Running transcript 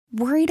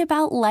Worried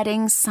about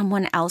letting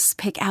someone else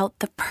pick out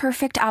the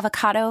perfect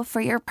avocado for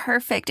your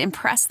perfect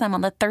impress them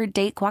on the third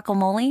date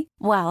guacamole?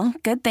 Well,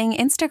 good thing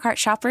Instacart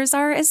shoppers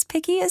are as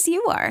picky as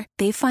you are.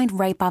 They find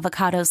ripe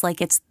avocados like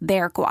it's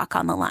their guac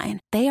on the line.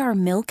 They are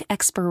milk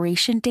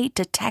expiration date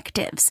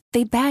detectives.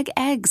 They bag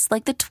eggs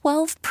like the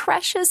 12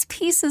 precious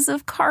pieces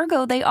of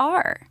cargo they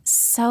are.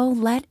 So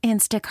let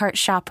Instacart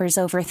shoppers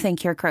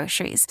overthink your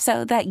groceries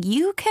so that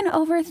you can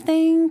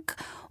overthink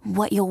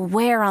what you'll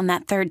wear on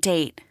that third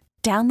date.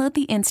 Download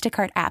the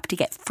Instacart app to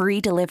get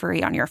free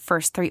delivery on your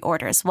first 3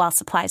 orders while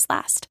supplies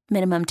last.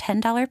 Minimum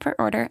 $10 per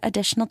order.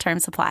 Additional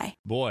terms apply.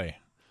 Boy,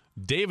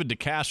 David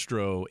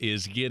DeCastro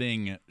is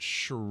getting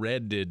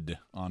shredded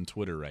on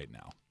Twitter right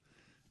now.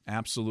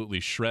 Absolutely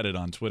shredded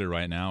on Twitter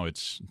right now.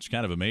 It's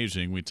kind of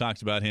amazing. We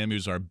talked about him. He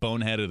was our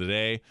bonehead of the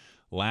day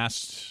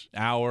last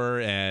hour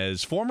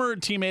as former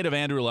teammate of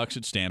Andrew Luck's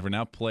at Stanford,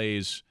 now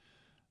plays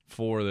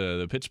for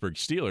the Pittsburgh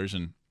Steelers.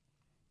 And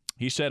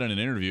he said in an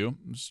interview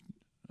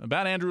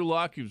about Andrew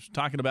Luck, he was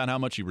talking about how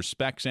much he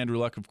respects Andrew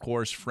Luck, of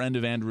course, friend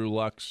of Andrew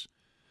Luck's.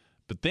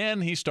 But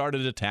then he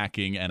started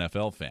attacking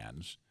NFL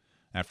fans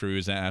after he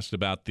was asked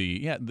about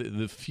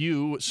the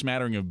few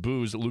smattering of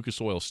boos at Lucas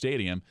Oil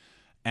Stadium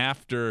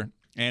after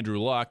Andrew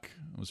Luck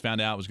was found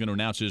out was going to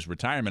announce his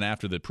retirement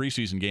after the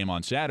preseason game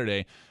on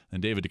Saturday.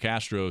 And David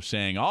DeCastro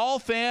saying, all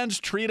fans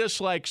treat us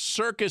like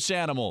circus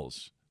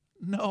animals.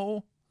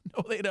 No,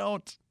 they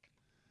don't.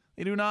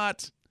 They do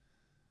not.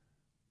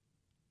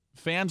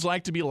 Fans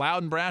like to be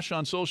loud and brash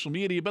on social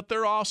media, but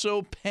they're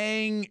also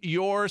paying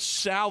your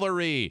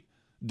salary,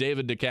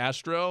 David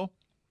DeCastro.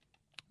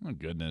 Oh,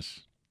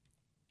 goodness.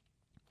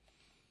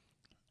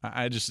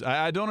 I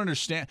don't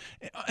understand.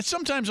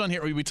 Sometimes on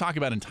here we talk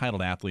about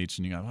entitled athletes,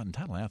 and you go,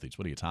 entitled athletes,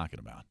 what are you talking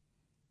about?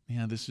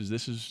 Yeah, this is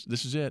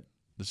it.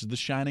 This is the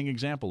shining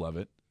example of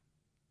it.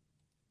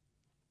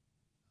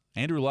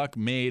 Andrew Luck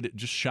made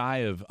just shy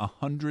of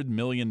 $100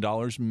 million,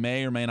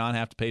 may or may not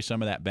have to pay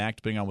some of that back,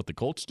 depending on what the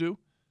Colts do.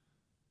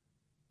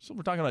 So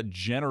we're talking about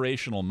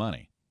generational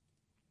money.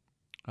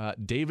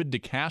 David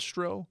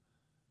DeCastro,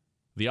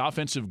 the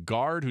offensive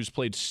guard who's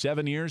played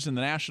 7 years in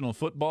the National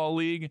Football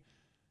League,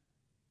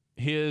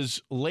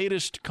 his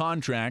latest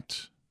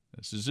contract,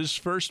 this is his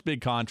first big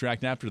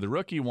contract after the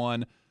rookie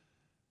one,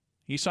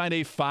 he signed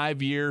a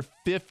 5-year,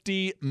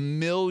 $50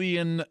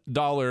 million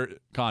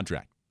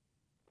contract.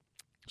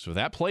 So if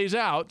that plays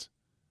out,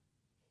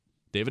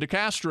 David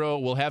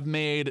DeCastro will have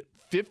made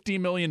 $50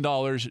 million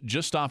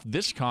just off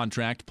this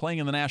contract playing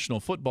in the National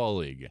Football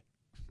League.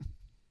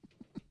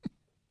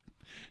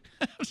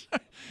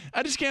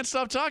 I just can't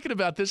stop talking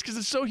about this because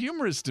it's so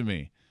humorous to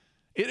me.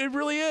 It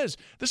really is.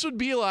 This would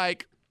be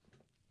like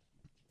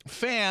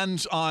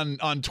fans on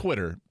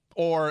Twitter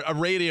or a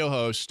radio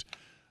host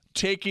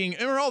taking,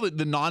 remember all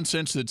the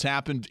nonsense that's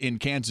happened in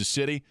Kansas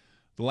City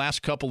the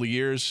last couple of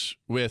years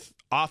with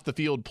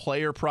off-the-field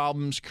player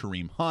problems,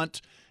 Kareem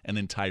Hunt, and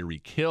then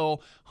Tyreek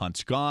Hill.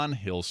 Hunt's gone.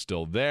 Hill's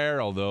still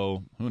there,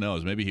 although who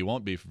knows? Maybe he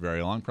won't be for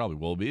very long. Probably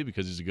will be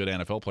because he's a good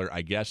NFL player,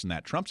 I guess, and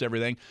that trumps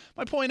everything.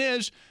 My point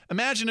is,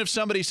 imagine if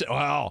somebody said,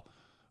 well,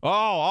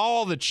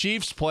 all the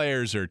Chiefs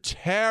players are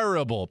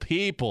terrible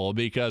people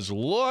because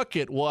look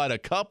at what a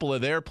couple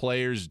of their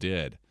players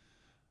did.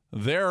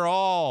 They're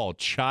all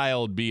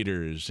child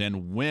beaters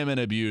and women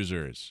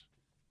abusers,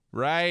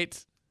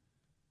 right?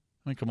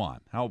 I mean, come on.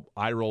 How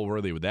eye-roll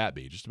worthy would that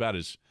be? Just about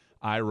as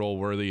eye-roll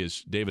worthy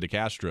as David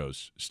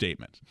DeCastro's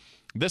statement.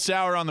 This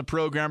hour on the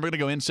program, we're going to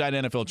go inside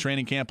NFL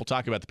training camp. We'll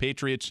talk about the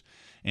Patriots,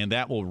 and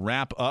that will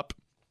wrap up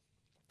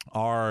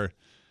our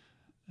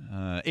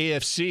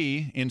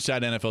AFC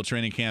inside NFL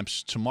training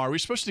camps tomorrow. We're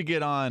supposed to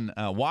get on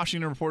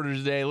Washington Reporter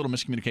today. A little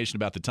miscommunication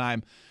about the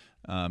time.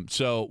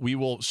 So we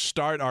will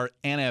start our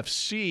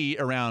NFC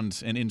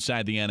around and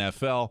inside the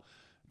NFL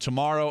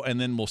tomorrow,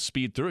 and then we'll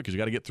speed through it because we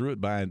got to get through it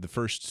by the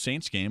first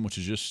Saints game, which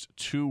is just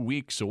 2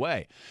 weeks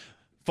away.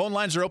 Phone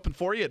lines are open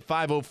for you at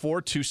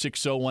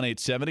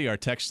 504-260-1870. Our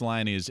text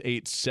line is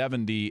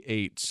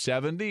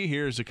 870-870.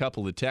 Here's a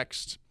couple of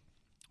texts.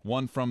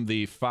 One from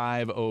the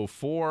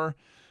 504.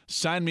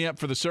 Sign me up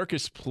for the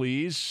circus,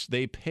 please.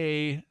 The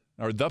pay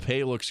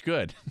looks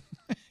good.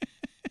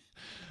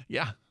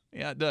 Yeah,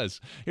 it does.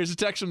 Here's a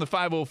text from the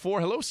 504.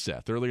 Hello,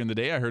 Seth. Earlier in the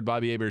day, I heard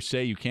Bobby Hebert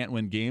say you can't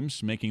win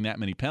games making that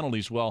many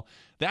penalties. Well,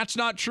 that's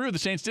not true. The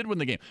Saints did win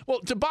the game.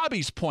 Well, to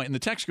Bobby's point, and the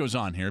text goes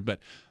on here, but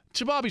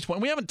to Bobby's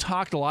point, we haven't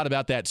talked a lot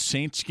about that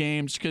Saints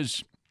games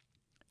because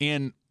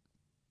we're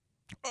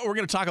going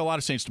to talk a lot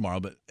of Saints tomorrow,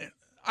 but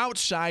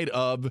outside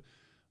of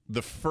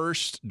the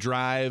first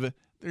drive,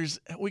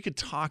 we could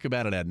talk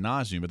about it ad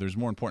nauseum, but there's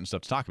more important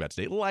stuff to talk about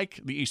today, like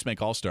the East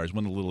Bank All-Stars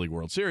win the Little League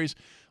World Series.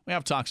 We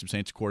have talked some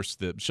Saints, of course,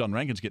 the Sheldon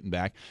Rankins getting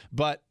back,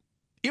 but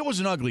it was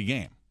an ugly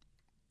game.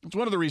 It's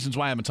one of the reasons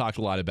why I haven't talked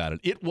a lot about it.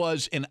 It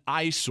was an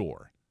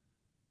eyesore.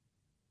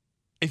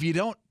 If you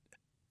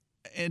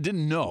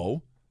didn't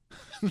know,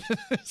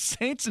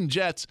 Saints and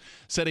Jets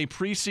set a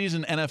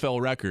preseason NFL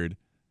record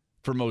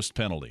for most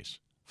penalties.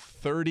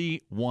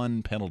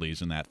 31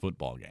 penalties in that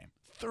football game.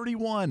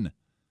 31.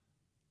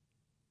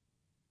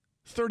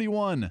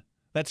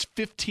 That's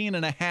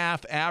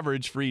 15.5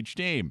 average for each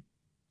team.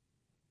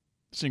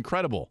 It's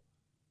incredible.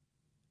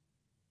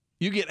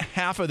 You get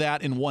half of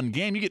that in one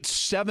game. You get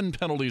 7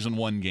 penalties in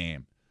one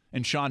game.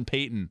 And Sean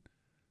Payton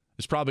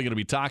is probably going to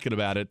be talking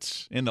about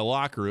it in the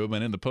locker room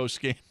and in the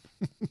post-game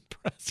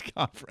press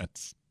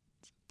conference.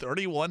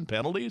 31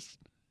 penalties?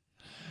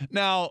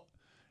 Now,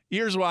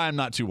 here's why I'm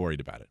not too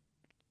worried about it.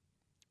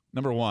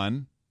 Number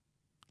one,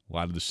 a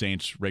lot of the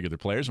Saints regular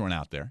players weren't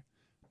out there.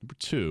 Number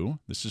two,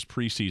 this is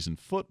preseason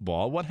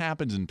football. What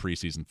happens in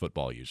preseason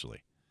football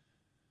usually?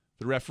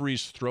 The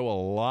referees throw a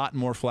lot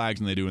more flags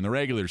than they do in the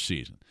regular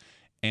season.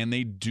 And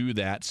they do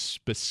that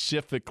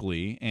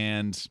specifically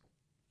and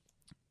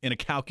in a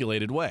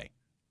calculated way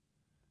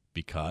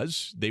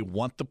because they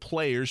want the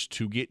players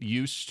to get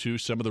used to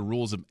some of the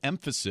rules of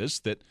emphasis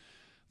that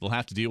they'll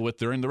have to deal with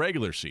during the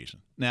regular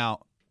season.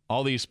 Now,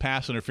 all these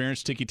pass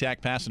interference,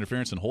 ticky-tack pass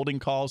interference and holding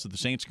calls that the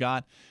Saints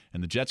got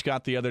and the Jets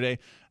got the other day,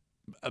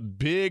 a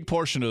big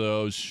portion of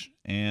those,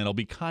 and I'll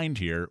be kind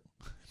here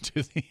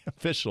to the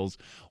officials,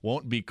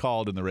 won't be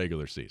called in the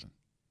regular season.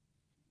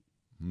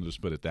 I'll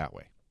just put it that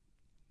way.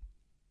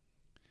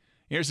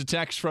 Here's a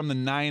text from the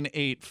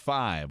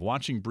 985.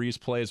 Watching Breeze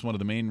play is one of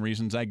the main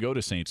reasons I go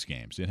to Saints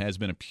games. It has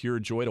been a pure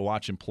joy to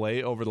watch him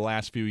play over the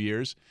last few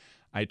years.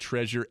 I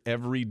treasure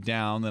every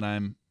down that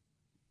I'm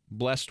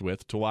blessed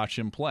with to watch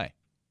him play.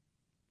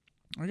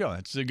 There you go.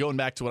 That's going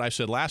back to what I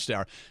said last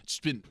hour. It's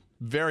been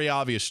very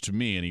obvious to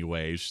me,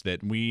 anyways,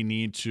 that we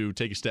need to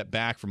take a step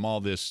back from all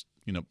this,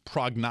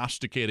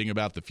 prognosticating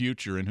about the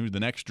future and who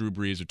the next Drew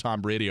Brees or Tom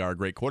Brady are,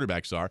 great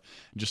quarterbacks are,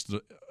 and just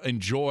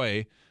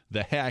enjoy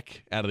the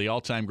heck out of the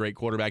all-time great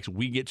quarterbacks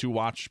we get to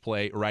watch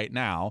play right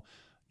now.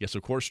 Yes,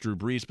 of course, Drew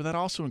Brees, but that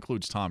also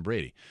includes Tom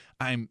Brady.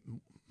 I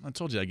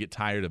told you I get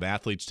tired of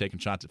athletes taking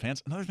shots at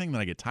fans. Another thing that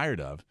I get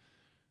tired of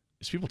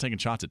is people taking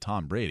shots at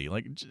Tom Brady.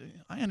 Like,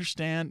 I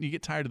understand you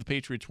get tired of the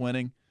Patriots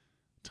winning.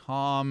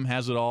 Tom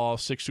has it all,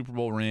 6 Super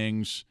Bowl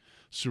rings,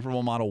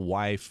 supermodel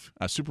wife,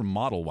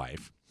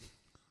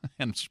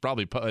 and it's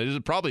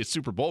probably a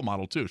Super Bowl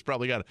model, too. It's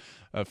probably got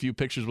a few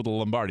pictures with a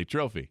Lombardi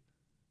trophy.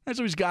 And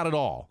so he's got it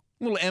all.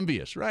 A little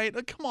envious, right?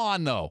 Come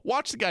on, though.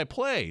 Watch the guy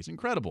play. He's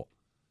incredible.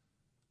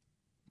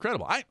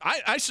 Incredible.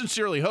 I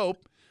sincerely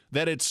hope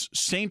that it's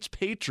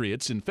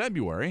Saints-Patriots in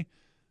February.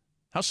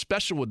 How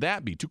special would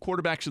that be? 2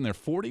 quarterbacks in their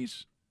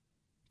 40s,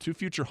 2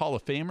 future Hall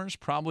of Famers,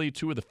 probably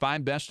 2 of the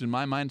 5 best, in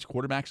my mind,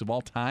 quarterbacks of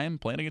all time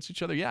playing against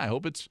each other. Yeah, I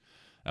hope it's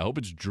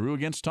Drew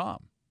against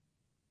Tom.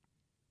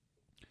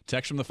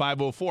 Text from the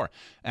 504.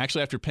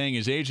 Actually, after paying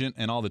his agent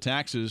and all the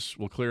taxes,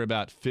 we'll clear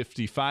about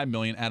 $55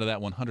 million out of that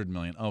 $100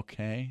 million.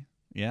 Okay.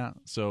 Yeah.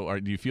 So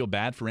do you feel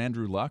bad for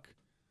Andrew Luck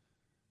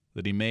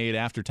that he made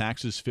after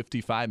taxes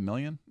 $55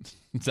 million?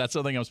 Is that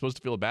something I'm supposed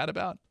to feel bad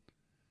about?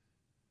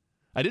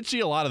 I did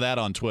see a lot of that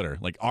on Twitter,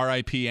 like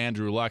R.I.P.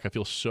 Andrew Luck. I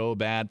feel so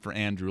bad for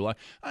Andrew Luck.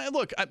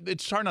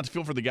 It's hard not to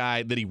feel for the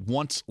guy that he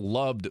once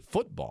loved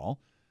football,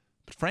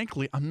 but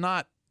frankly, I'm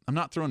not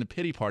throwing a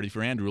pity party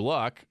for Andrew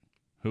Luck,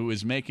 who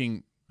is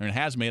making or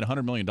has made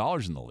 $100 million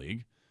in the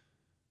league.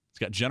 He's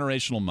got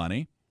generational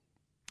money.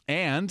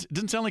 And it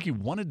didn't sound like he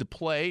wanted to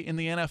play in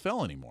the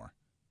NFL anymore.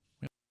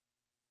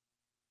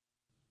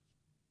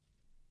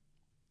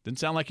 Didn't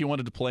sound like he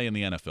wanted to play in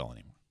the NFL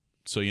anymore.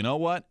 So you know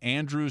what?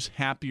 Andrew's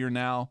happier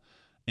now,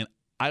 and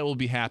I will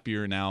be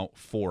happier now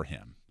for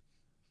him.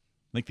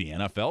 I think the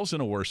NFL's in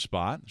a worse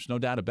spot. There's no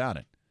doubt about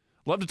it.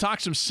 Love to talk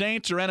some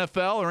Saints or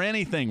NFL or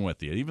anything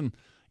with you. Even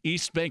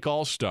East Bank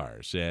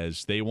All-Stars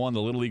as they won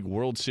the Little League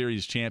World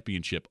Series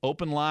championship.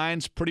 Open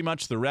lines pretty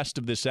much the rest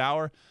of this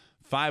hour.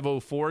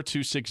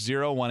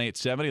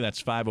 504-260-1870.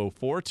 That's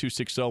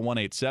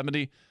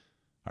 504-260-1870.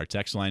 Our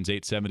text line's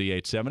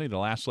 870-870. The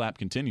last lap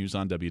continues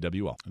on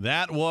WWL.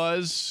 That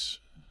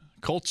was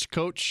Colts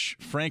coach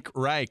Frank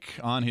Reich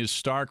on his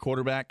star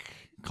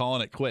quarterback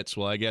calling it quits.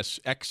 Well, I guess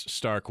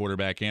ex-star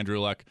quarterback Andrew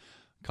Luck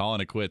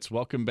calling it quits.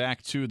 Welcome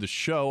back to the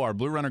show. Our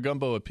Blue Runner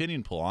Gumbo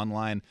opinion poll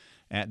online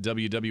at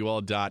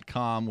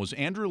WWL.com. Was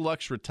Andrew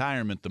Luck's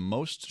retirement the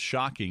most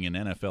shocking in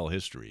NFL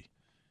history?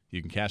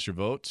 You can cast your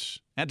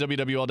votes at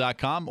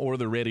WWL.com or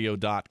the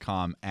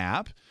Radio.com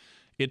app.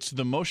 It's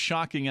the most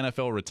shocking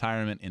NFL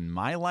retirement in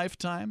my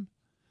lifetime.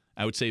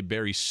 I would say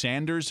Barry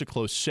Sanders, a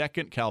close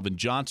second. Calvin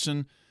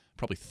Johnson,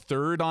 probably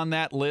third on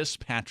that list.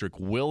 Patrick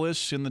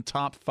Willis in the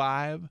top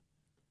 5.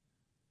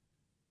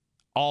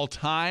 All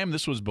time,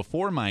 this was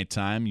before my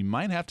time, you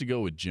might have to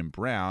go with Jim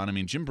Brown. I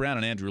mean, Jim Brown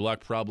and Andrew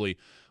Luck probably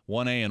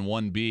 1A and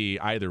 1B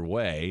either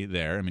way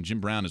there. I mean, Jim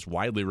Brown is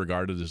widely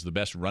regarded as the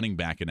best running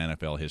back in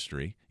NFL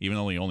history, even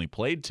though he only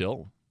played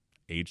till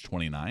age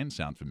 29.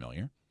 Sound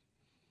familiar?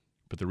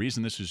 But the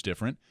reason this is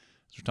different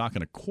is we're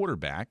talking a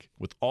quarterback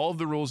with all of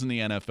the rules in the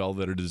NFL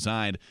that are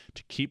designed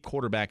to keep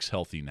quarterbacks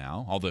healthy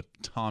now, all the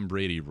Tom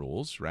Brady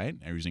rules, right?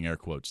 I'm using air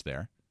quotes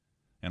there.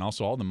 And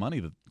also all the money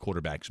that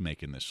quarterbacks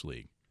make in this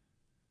league.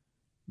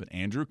 But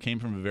Andrew came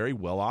from a very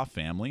well-off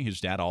family.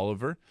 His dad,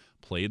 Oliver,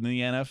 played in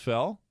the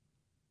NFL.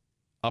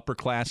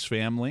 Upper-class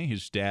family.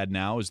 His dad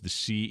now is the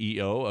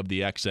CEO of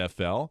the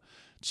XFL.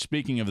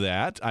 Speaking of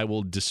that, I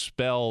will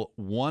dispel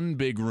one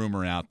big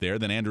rumor out there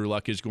that Andrew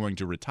Luck is going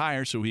to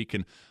retire so he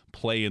can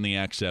play in the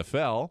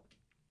XFL.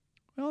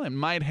 Well, it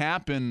might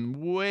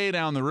happen way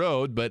down the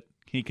road, but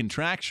he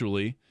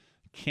contractually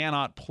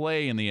cannot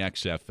play in the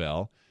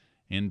XFL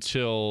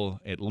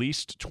until at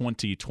least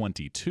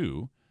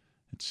 2022.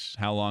 It's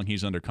how long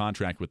he's under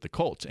contract with the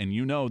Colts. And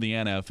you know the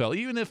NFL,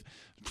 even if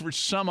for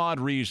some odd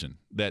reason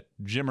that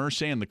Jim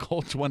Irsay and the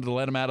Colts wanted to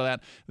let him out of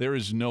that, there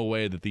is no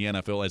way that the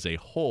NFL as a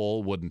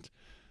whole wouldn't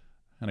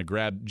kind of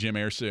grab Jim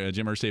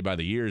Irsay by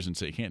the ears and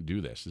say, you can't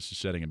do this. This is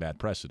setting a bad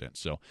precedent.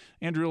 So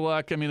Andrew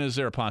Luck, I mean, is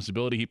there a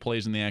possibility he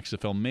plays in the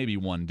XFL maybe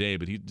one day,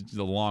 but he's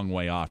a long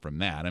way off from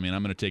that. I mean,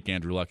 I'm going to take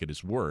Andrew Luck at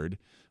his word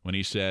when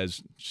he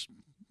says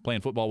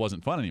playing football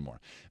wasn't fun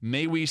anymore.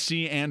 May we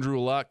see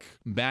Andrew Luck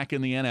back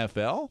in the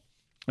NFL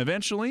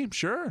eventually?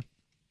 Sure.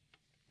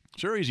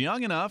 Sure, he's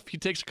young enough. He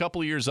takes a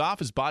couple of years off.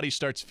 His body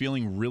starts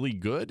feeling really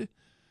good,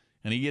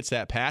 and he gets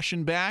that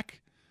passion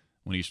back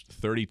when he's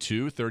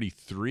 32,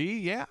 33.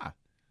 Yeah.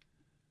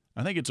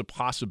 I think it's a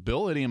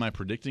possibility. Am I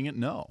predicting it?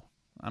 No,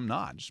 I'm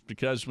not. Just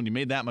because when you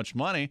made that much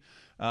money,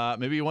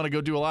 maybe you want to go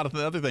do a lot of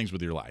other things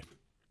with your life.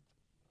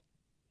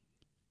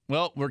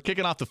 Well, we're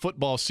kicking off the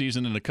football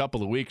season in a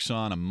couple of weeks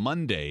on a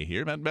Monday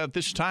here. About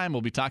this time,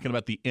 we'll be talking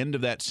about the end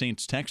of that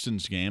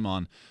Saints-Texans game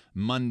on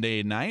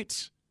Monday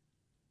night.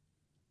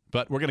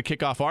 But we're going to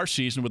kick off our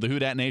season with the Who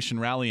Dat Nation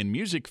Rally and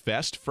Music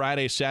Fest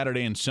Friday,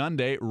 Saturday, and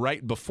Sunday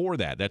right before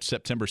that. That's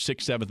September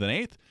 6th, 7th,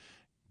 and 8th.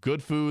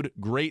 Good food,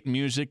 great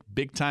music,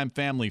 big-time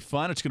family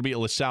fun. It's going to be at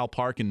LaSalle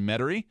Park in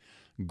Metairie.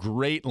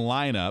 Great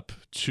lineup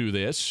to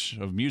this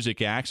of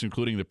music acts,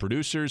 including the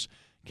producers,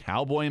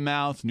 Cowboy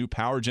Mouth, New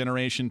Power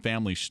Generation,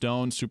 Family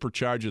Stone,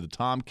 Supercharger, the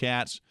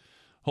Tomcats, a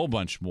whole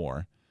bunch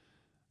more.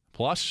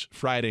 Plus,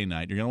 Friday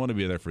night, you're going to want to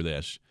be there for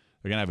this.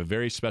 They're going to have a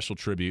very special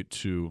tribute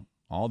to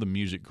all the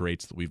music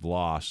greats that we've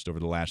lost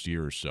over the last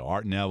year or so.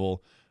 Art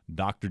Neville,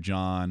 Dr.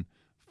 John,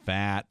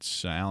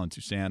 Fats, Alan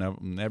Toussaint,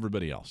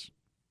 everybody else.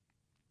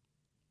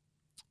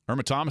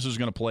 Irma Thomas is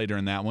going to play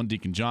during that one.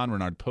 Deacon John,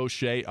 Renard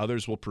Poche,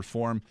 others will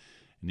perform.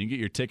 And you can get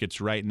your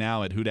tickets right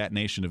now at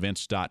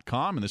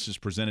whodatnationevents.com, and this is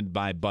presented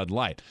by Bud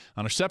Light.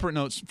 On a separate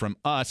note from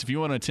us, if you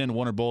want to attend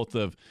one or both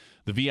of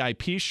the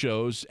VIP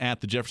shows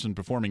at the Jefferson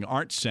Performing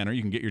Arts Center,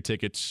 you can get your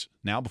tickets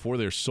now before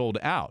they're sold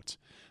out.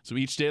 So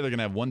each day they're going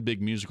to have one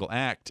big musical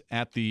act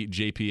at the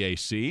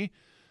JPAC.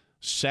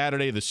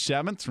 Saturday the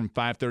 7th from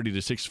 5:30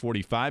 to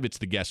 6:45, it's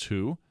the Guess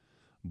Who.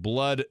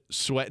 Blood,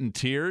 Sweat, and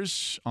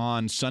Tears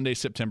on Sunday,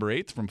 September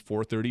 8th from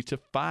 4:30 to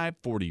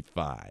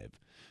 5:45.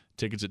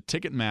 Tickets at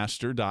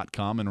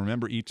Ticketmaster.com. And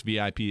remember, each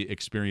VIP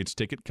experience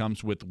ticket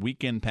comes with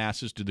weekend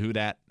passes to the Who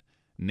Dat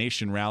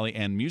Nation Rally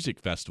and Music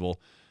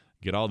Festival.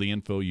 Get all the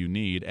info you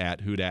need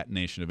at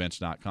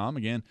whodatnationevents.com.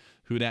 Again,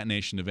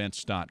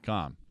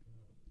 whodatnationevents.com.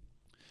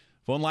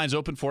 Phone line's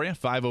open for you,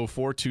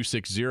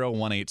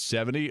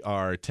 504-260-1870.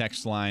 Our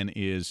text line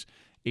is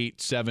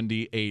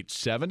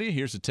 870-870.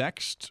 Here's a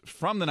text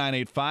from the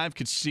 985.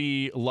 Could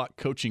see Luck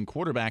coaching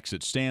quarterbacks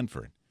at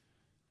Stanford.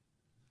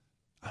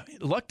 I mean,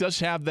 Luck does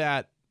have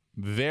that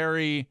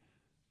very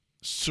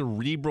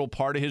cerebral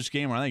part of his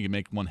game where I think he'd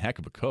make one heck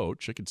of a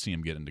coach. I could see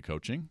him get into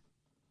coaching,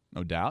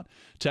 no doubt.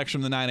 Text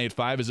from the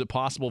 985. Is it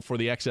possible for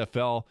the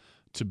XFL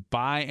to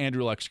buy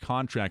Andrew Luck's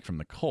contract from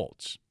the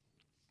Colts?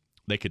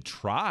 They could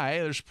try.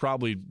 There's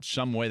probably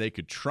some way they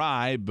could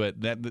try,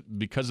 but that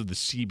because of the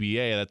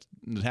CBA, that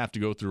would have to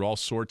go through all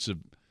sorts of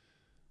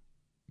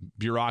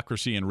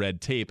bureaucracy and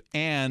red tape.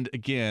 And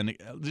again,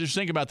 just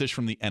think about this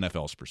from the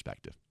NFL's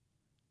perspective.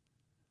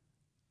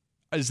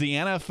 Is the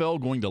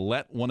NFL going to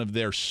let one of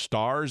their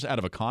stars out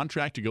of a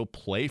contract to go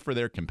play for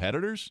their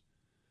competitors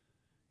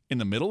in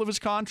the middle of his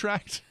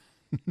contract?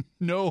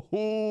 No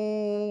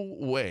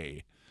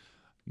way.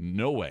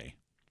 No way.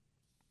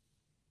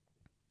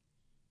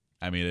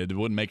 I mean, it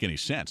wouldn't make any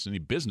sense, any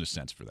business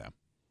sense for them.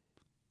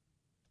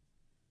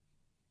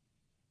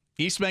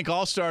 East Bank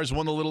All-Stars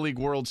won the Little League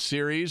World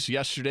Series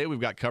yesterday. We've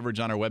got coverage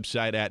on our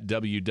website at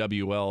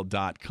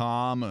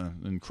WWL.com.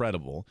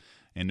 Incredible.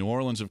 And New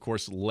Orleans, of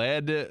course,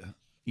 led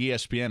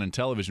ESPN and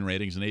television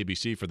ratings and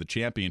ABC for the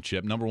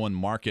championship. Number one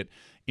market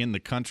in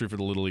the country for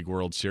the Little League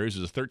World Series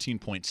is a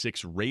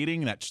 13.6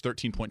 rating. That's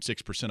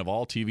 13.6% of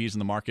all TVs in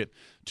the market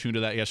tuned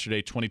to that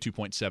yesterday.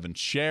 22.7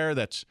 share.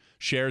 That's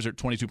shares are at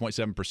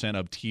 22.7%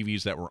 of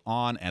TVs that were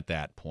on at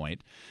that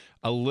point.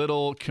 A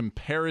little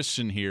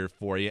comparison here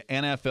for you.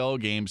 NFL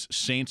games,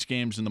 Saints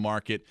games in the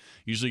market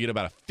usually get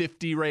about a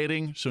 50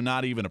 rating, so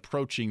not even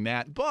approaching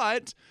that.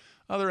 But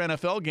other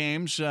NFL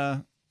games,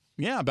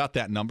 about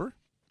that number.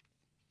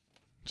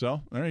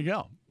 So there you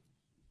go.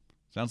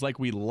 Sounds like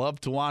we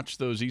love to watch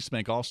those East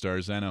Bank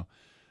All-Stars. I know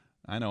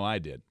I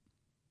did.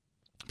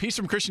 Piece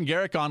from Christian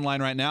Garrick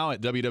online right now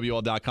at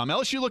WWL.com.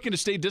 LSU looking to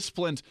stay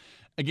disciplined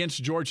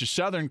against Georgia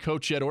Southern.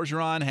 Coach Ed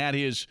Orgeron had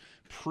his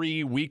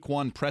pre-week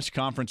one press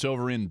conference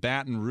over in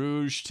Baton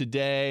Rouge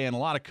today, and a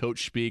lot of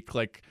coach speak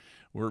like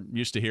we're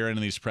used to hearing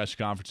in these press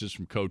conferences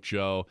from Coach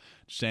Joe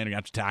saying they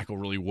have to tackle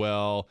really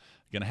well,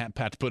 going to have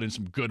to put in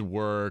some good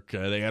work.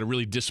 They got a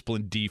really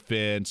disciplined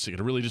defense. They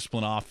got a really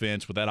disciplined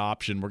offense with that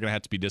option. We're going to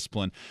have to be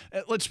disciplined.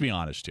 Let's be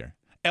honest here.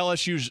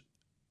 LSU's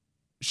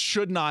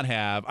should not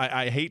have.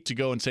 I hate to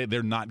go and say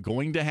they're not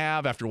going to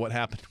have after what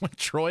happened with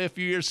Troy a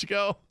few years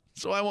ago,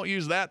 so I won't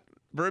use that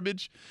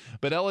verbiage.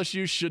 But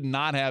LSU should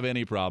not have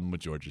any problem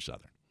with Georgia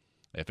Southern.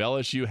 If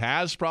LSU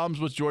has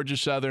problems with Georgia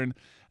Southern,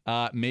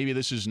 maybe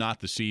this is not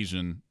the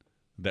season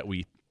that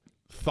we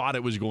thought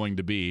it was going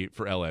to be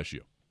for LSU.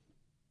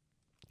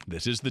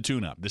 This is the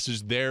tune-up. This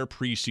is their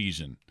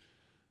preseason,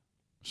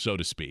 so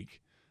to speak,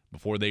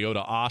 before they go to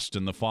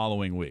Austin the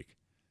following week.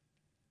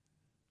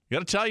 I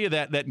got to tell you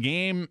that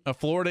game of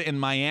Florida and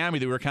Miami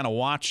that we were kind of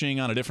watching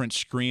on a different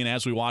screen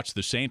as we watched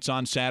the Saints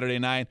on Saturday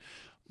night,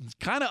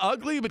 kind of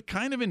ugly but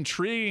kind of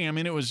intriguing. I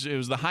mean, it was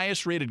the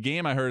highest-rated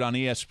game I heard on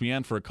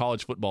ESPN for a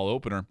college football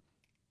opener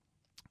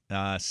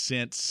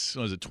since,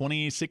 was it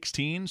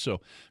 2016?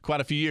 So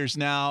quite a few years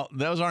now.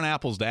 Those aren't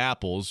apples to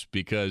apples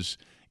because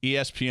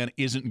ESPN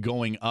isn't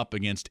going up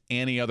against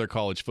any other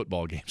college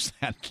football games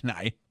that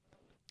night,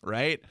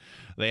 right?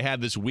 They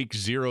had this week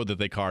 0 that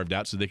they carved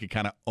out so they could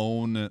kind of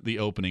own the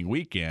opening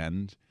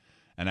weekend,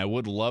 and I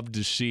would love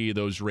to see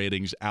those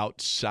ratings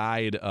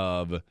outside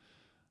of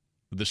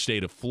the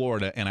state of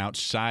Florida and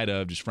outside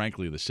of, just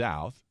frankly, the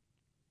South.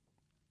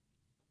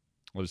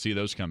 Let's see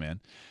those come in.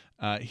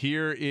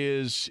 Here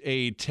is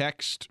a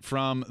text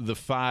from the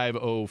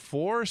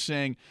 504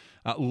 saying,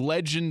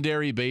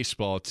 legendary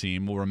baseball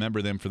team. We'll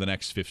remember them for the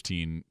next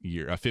 50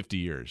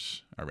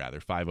 years, or rather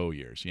 50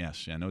 years.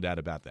 Yes, yeah, no doubt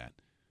about that.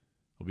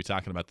 We'll be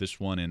talking about this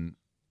one in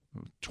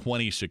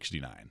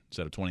 2069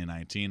 instead of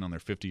 2019 on their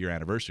 50-year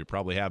anniversary.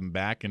 Probably have them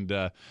back, and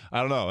I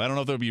don't know. I don't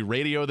know if there'll be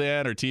radio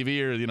then or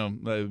TV or,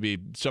 there'll be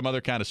some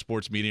other kind of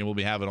sports media. We'll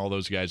be having all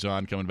those guys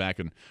on, coming back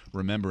and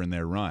remembering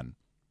their run.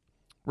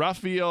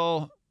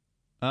 Rafael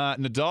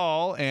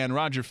Nadal and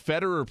Roger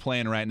Federer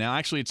playing right now.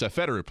 Actually, it's a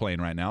Federer playing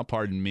right now,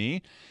 pardon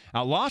me.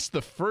 Lost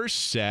the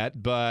first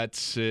set,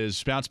 but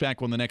is bounced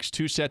back, won the next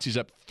 2 sets. He's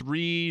up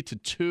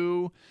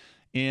 3-2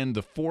 in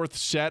the 4th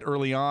set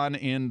early on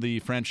in the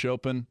French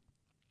Open.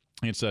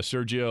 It's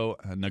Sergio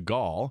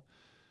Nagal.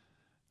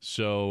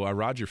 So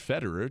Roger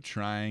Federer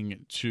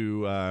trying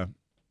to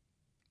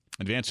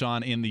advance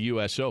on in the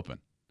U.S. Open.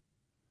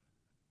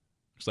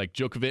 Looks like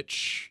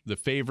Djokovic, the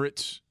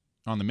favorite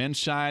on the men's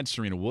side.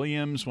 Serena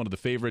Williams, one of the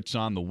favorites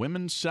on the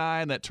women's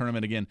side. That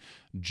tournament, again,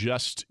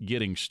 just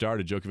getting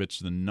started.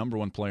 Djokovic, the number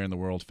 1 player in the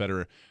world.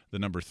 Federer, the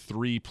number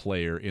 3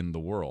 player in the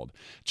world.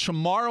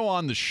 Tomorrow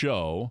on the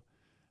show,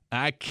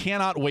 I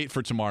cannot wait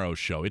for tomorrow's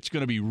show. It's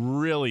going to be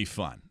really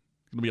fun.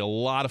 It's going to be a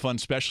lot of fun,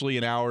 especially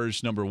in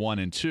hours number 1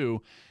 and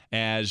 2,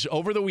 as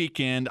over the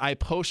weekend I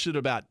posted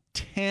about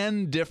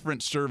 10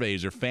 different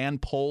surveys or fan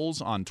polls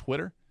on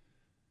Twitter.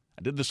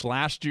 I did this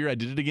last year. I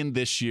did it again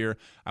this year.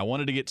 I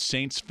wanted to get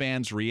Saints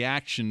fans'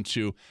 reaction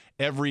to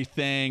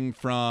everything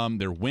from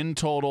their win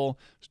total,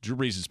 Drew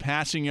Brees'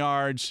 passing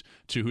yards,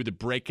 to who the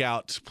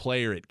breakout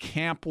player at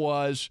camp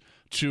was,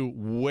 to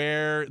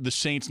where the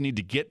Saints need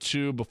to get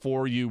to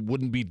before you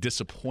wouldn't be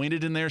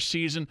disappointed in their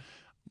season.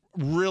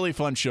 Really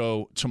fun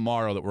show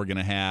tomorrow that we're going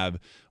to have.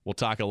 We'll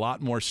talk a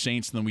lot more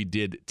Saints than we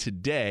did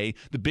today.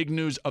 The big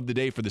news of the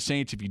day for the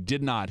Saints, if you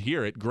did not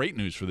hear it, great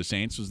news for the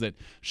Saints, was that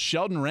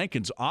Sheldon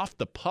Rankins off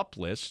the PUP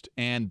list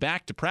and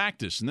back to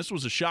practice. And this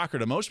was a shocker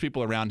to most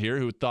people around here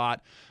who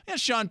thought,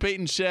 Sean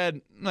Payton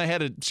said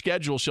ahead of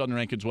schedule Sheldon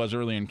Rankins was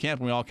early in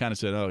camp. And we all kind of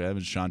said, oh,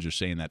 Sean's just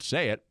saying that to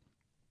say it.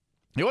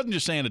 He wasn't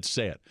just saying it to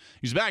say it.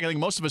 He's back. I think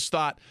most of us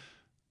thought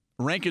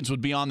Rankins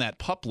would be on that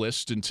PUP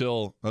list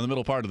until the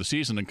middle part of the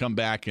season and come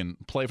back and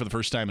play for the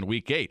first time in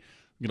Week 8.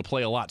 Going to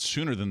play a lot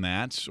sooner than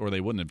that, or they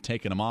wouldn't have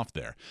taken him off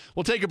there.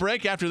 We'll take a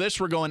break. After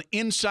this, we're going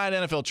inside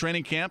NFL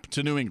training camp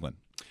to New England.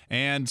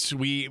 And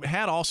we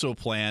had also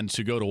planned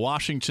to go to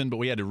Washington, but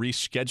we had to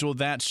reschedule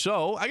that.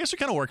 So I guess it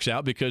kind of works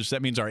out because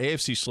that means our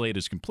AFC slate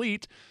is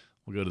complete.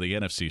 We'll go to the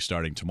NFC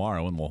starting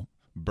tomorrow, and we'll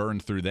burn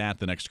through that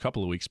the next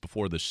couple of weeks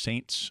before the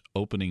Saints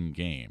opening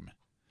game.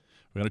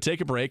 We're going to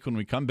take a break. When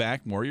we come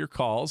back, more of your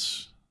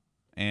calls,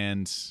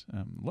 and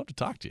I'd love to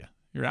talk to you.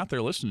 You're out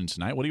there listening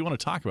tonight. What do you want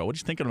to talk about? What are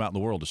you thinking about in the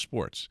world of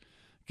sports?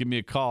 Give me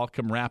a call.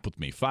 Come rap with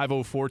me.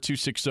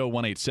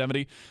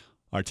 504-260-1870.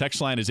 Our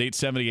text line is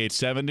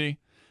 870-870.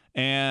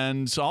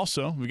 And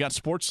also, we've got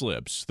Sports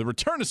Libs, the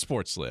return of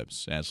Sports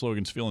Libs. As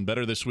Logan's feeling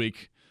better this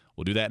week,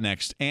 we'll do that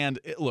next. And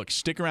look,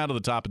 stick around to the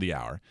top of the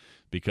hour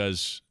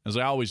because, as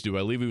I always do,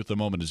 I leave you with a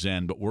moment of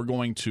zen, but we're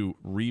going to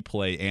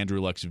replay Andrew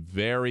Luck's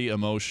very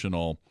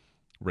emotional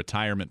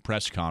retirement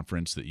press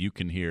conference that you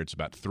can hear. It's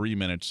about 3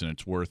 minutes, and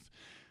it's worth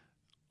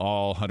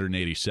all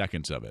 180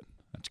 seconds of it.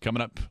 That's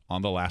coming up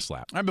on the last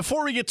lap. All right,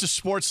 before we get to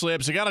Sports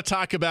Libs, I got to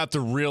talk about the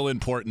real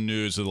important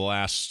news of the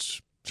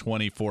last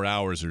 24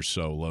 hours or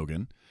so,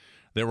 Logan.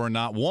 There were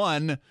not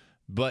 1,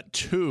 but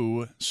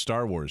 2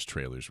 Star Wars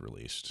trailers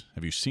released.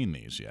 Have you seen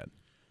these yet?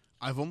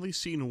 I've only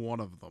seen one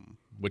of them.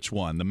 Which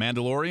one? The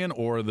Mandalorian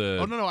or the...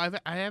 Oh, no, I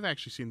have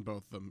actually seen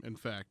both of them, in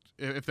fact,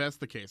 if that's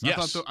the case.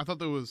 Yes. I thought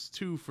there was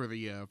two for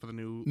the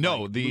new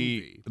No,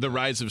 movie. the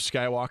Rise of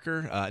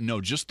Skywalker.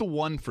 No, just the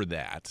one for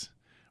that,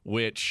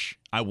 which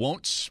I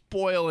won't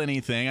spoil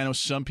anything. I know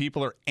some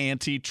people are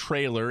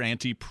anti-trailer,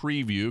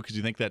 anti-preview, because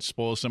you think that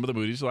spoils some of the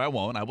movies, so I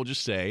won't. I will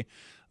just say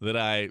that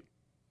I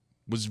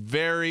was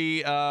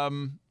very,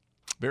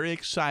 very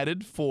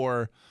excited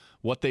for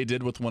what they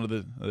did with one of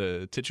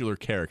the titular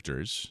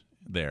characters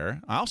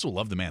there. I also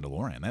love The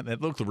Mandalorian.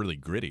 That looked really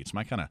gritty. It's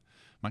my kind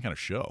of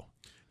show.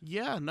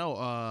 Yeah,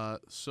 no.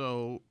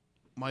 So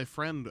my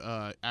friend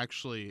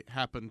actually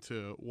happened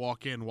to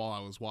walk in while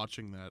I was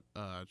watching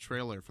that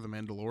trailer for The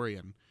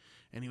Mandalorian,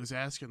 and he was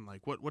asking,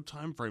 like, what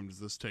time frame does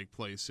this take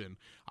place in?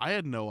 I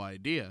had no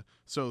idea.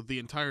 So the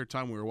entire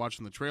time we were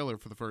watching the trailer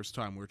for the first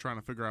time, we were trying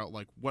to figure out,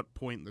 like, what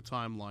point in the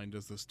timeline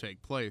does this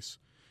take place?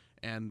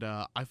 And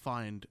I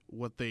find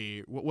what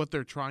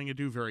they're trying to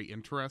do very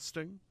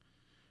interesting,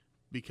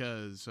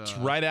 because it's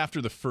right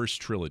after the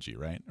first trilogy,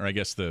 right? Or I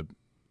guess The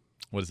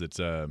Last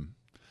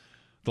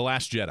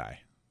Jedi.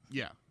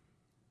 Yeah.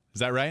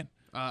 Is that right?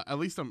 At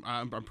least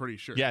I'm pretty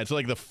sure. Yeah, it's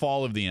like the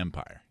fall of the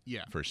Empire.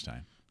 Yeah. First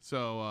time.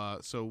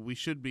 So we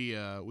should be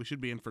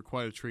in for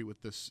quite a treat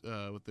with this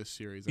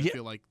series. I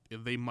feel like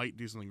they might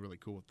do something really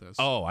cool with this.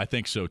 Oh, I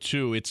think so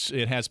too.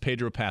 It has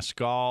Pedro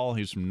Pascal.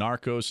 He's from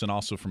Narcos and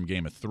also from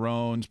Game of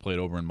Thrones. Played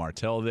over in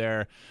Martell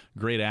there.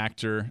 Great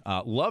actor.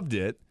 Loved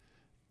it.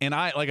 And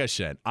like I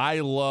said, I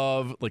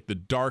love like the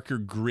darker,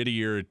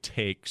 grittier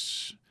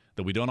takes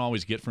that we don't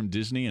always get from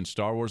Disney and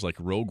Star Wars. Like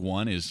Rogue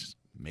One is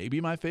maybe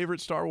my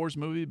favorite Star Wars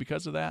movie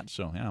because of that.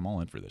 So yeah, I'm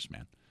all in for this,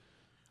 man.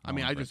 I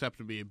mean, I just happen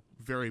to be a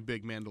very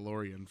big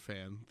Mandalorian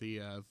fan.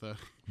 The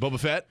Boba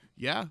Fett?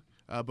 Yeah,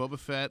 Boba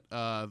Fett.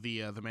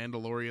 The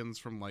Mandalorians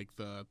from like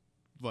the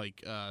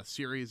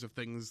series of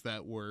things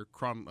that were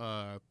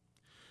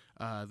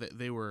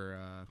they were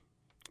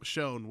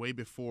shown way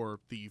before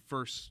the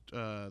first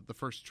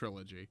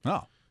trilogy.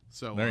 Oh,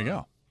 so there you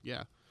go.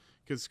 Yeah,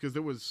 because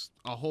there was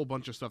a whole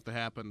bunch of stuff that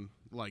happened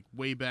like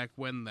way back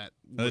when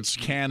it's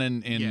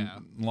canon in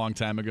a long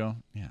time ago.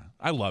 Yeah,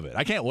 I love it.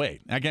 I can't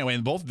wait.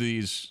 And both of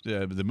these,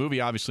 the movie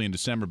obviously in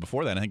December.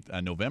 Before that, I think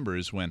November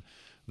is when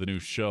the new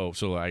show.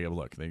 So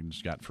look, they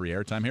just got free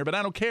airtime here, but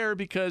I don't care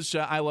because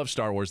I love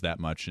Star Wars that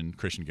much, and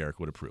Christian Garrick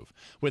would approve.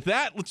 With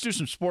that, let's do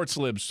some Sports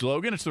Libs.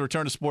 Logan, it's the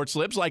return of Sports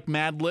Libs, like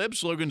Mad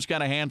Libs. Logan's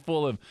got a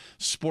handful of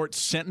sports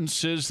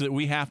sentences that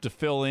we have to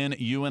fill in,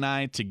 you and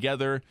I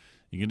together.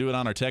 You can do it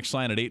on our text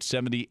line at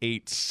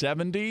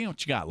 870-870.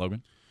 What you got,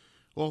 Logan?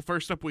 Well,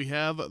 first up, we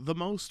have the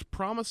most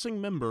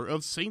promising member of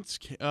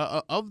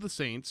the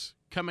Saints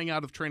coming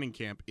out of training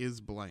camp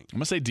is blank. I'm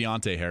going to say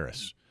Deontay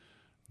Harris,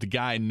 the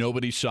guy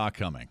nobody saw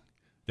coming.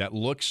 That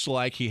looks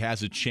like he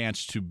has a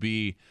chance to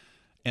be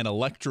an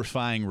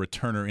electrifying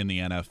returner in the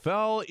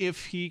NFL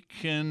if he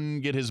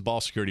can get his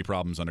ball security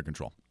problems under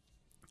control.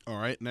 All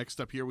right,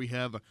 next up here we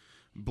have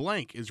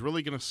blank is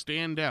really going to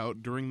stand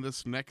out during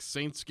this next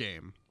Saints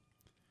game.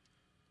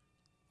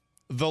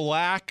 The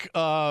lack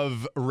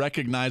of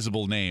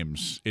recognizable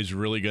names is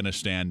really going to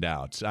stand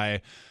out. I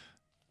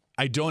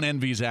don't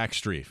envy Zach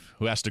Strief,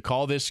 who has to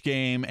call this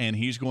game, and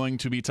he's going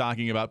to be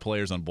talking about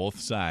players on both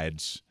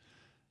sides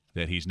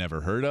that he's never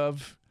heard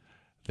of,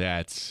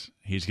 that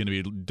he's going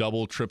to be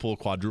double, triple,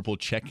 quadruple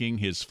checking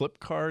his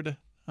flip card.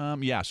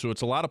 So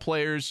it's a lot of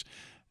players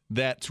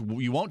that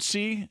you won't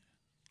see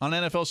on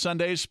NFL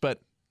Sundays,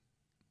 but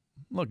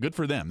look, good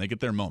for them. They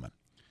get their moment.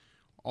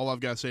 All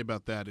I've got to say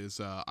about that is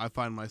I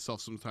find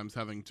myself sometimes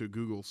having to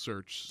Google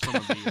search some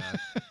of the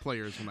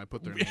players when I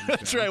put their names down.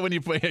 That's right. When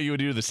you would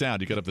do the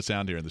sound. You cut up the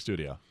sound here in the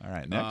studio. All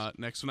right, next.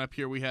 Next one up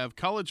here we have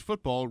college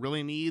football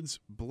really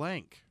needs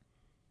blank.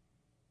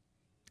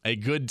 A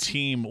good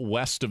team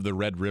west of the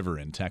Red River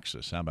in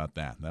Texas. How about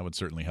that? That would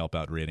certainly help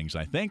out ratings,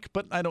 I think,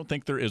 but I don't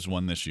think there is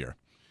one this year.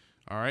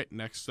 All right,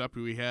 next up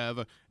we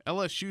have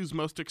LSU's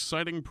most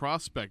exciting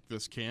prospect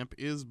this camp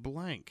is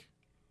blank.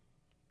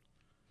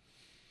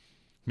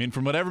 I mean,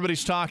 from what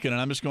everybody's talking, and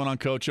I'm just going on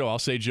Coach O, I'll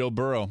say Joe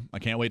Burrow. I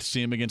can't wait to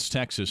see him against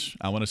Texas.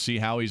 I want to see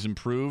how he's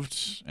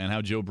improved and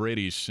what Joe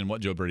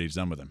Brady's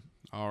done with him.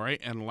 All right,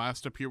 and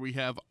last up here we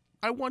have,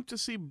 I want to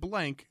see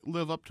blank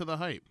live up to the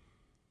hype.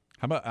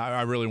 How about,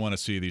 I really want to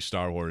see these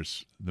Star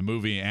Wars, the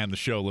movie and the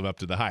show, live up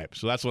to the hype.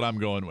 So that's what I'm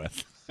going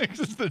with.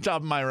 It's the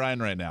top of my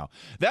mind right now.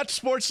 That's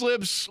Sports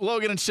Libs.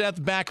 Logan and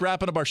Seth back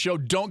wrapping up our show.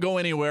 Don't go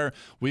anywhere.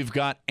 We've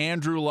got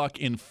Andrew Luck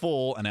in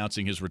full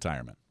announcing his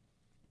retirement.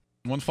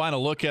 One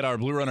final look at our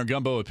Blue Runner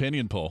Gumbo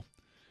opinion poll.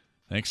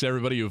 Thanks to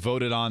everybody who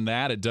voted on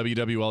that at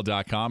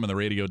WWL.com and the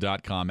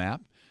radio.com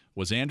app.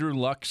 Was Andrew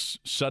Luck's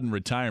sudden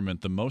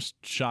retirement the most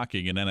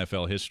shocking in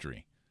NFL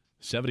history?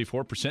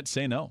 74%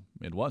 say no,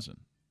 it wasn't.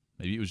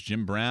 Maybe it was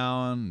Jim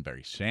Brown,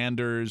 Barry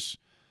Sanders,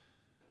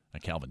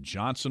 Calvin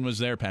Johnson was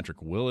there,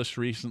 Patrick Willis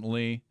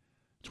recently.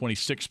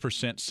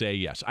 26% say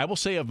yes. I will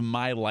say of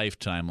my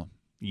lifetime,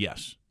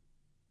 yes.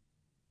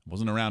 I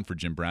wasn't around for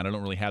Jim Brown. I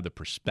don't really have the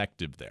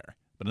perspective there.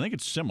 But I think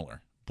it's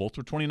similar. Both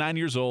were 29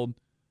 years old.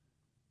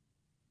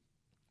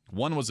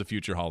 One was a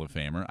future Hall of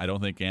Famer. I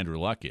don't think Andrew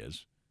Luck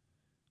is,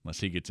 unless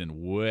he gets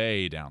in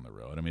way down the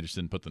road. I mean, just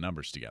didn't put the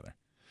numbers together.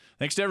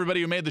 Thanks to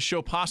everybody who made the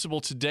show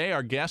possible today.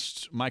 Our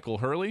guests, Michael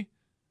Hurley,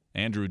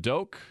 Andrew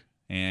Doak,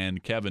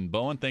 and Kevin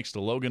Bowen. Thanks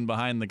to Logan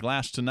behind the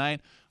glass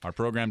tonight. Our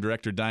program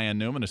director, Diane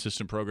Newman,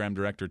 assistant program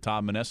director,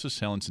 Tom Meneses,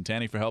 Helen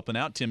Santani for helping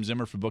out, Tim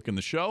Zimmer for booking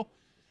the show.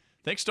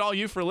 Thanks to all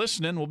you for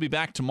listening. We'll be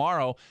back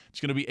tomorrow. It's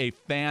going to be a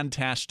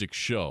fantastic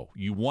show.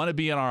 You want to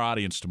be in our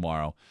audience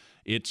tomorrow.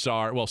 It's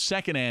our,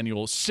 second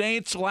annual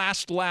Saints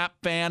Last Lap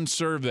fan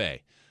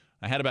survey.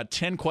 I had about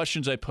 10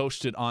 questions I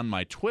posted on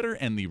my Twitter,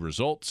 and the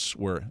results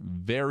were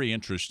very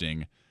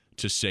interesting,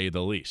 to say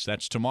the least.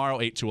 That's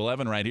tomorrow, 8 to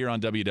 11, right here on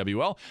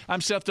WWL.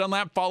 I'm Seth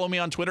Dunlap. Follow me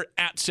on Twitter,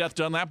 @Seth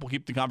Dunlap. We'll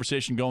keep the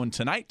conversation going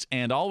tonight.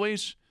 And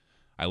always,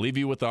 I leave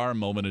you with our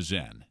moment of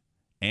zen.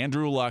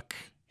 Andrew Luck,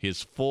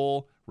 his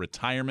full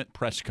retirement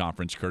press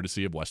conference,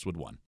 courtesy of Westwood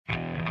One.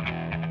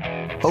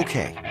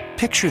 Okay,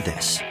 picture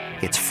this.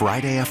 It's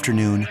Friday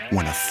afternoon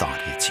when a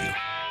thought hits you.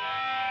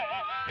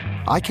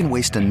 I can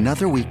waste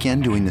another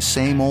weekend doing the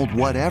same old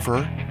whatever,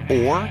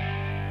 or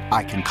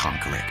I can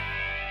conquer it.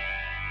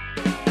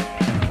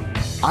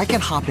 I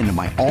can hop into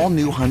my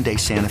all-new Hyundai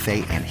Santa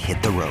Fe and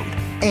hit the road.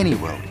 Any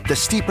road. The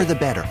steeper, the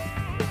better.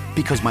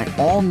 Because my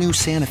all-new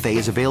Santa Fe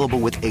is available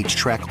with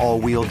H-Track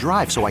all-wheel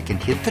drive, so I can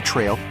hit the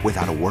trail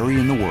without a worry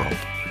in the world.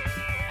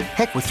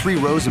 Heck, with 3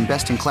 rows and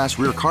best-in-class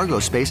rear cargo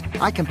space,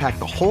 I can pack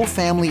the whole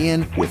family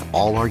in with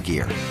all our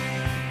gear.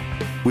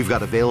 We've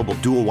got available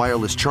dual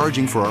wireless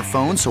charging for our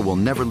phones, so we'll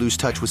never lose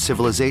touch with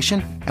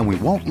civilization, and we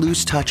won't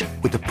lose touch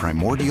with the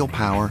primordial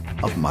power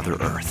of Mother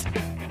Earth.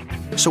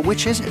 So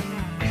which is it?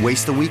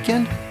 Waste the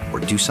weekend or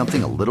do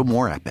something a little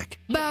more epic?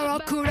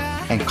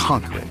 And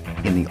conquer it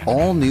in the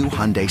all-new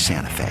Hyundai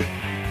Santa Fe.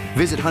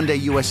 Visit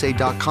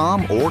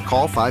HyundaiUSA.com or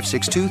call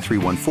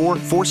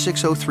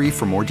 562-314-4603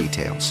 for more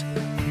details.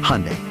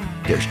 Hyundai,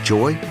 there's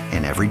joy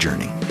in every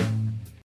journey.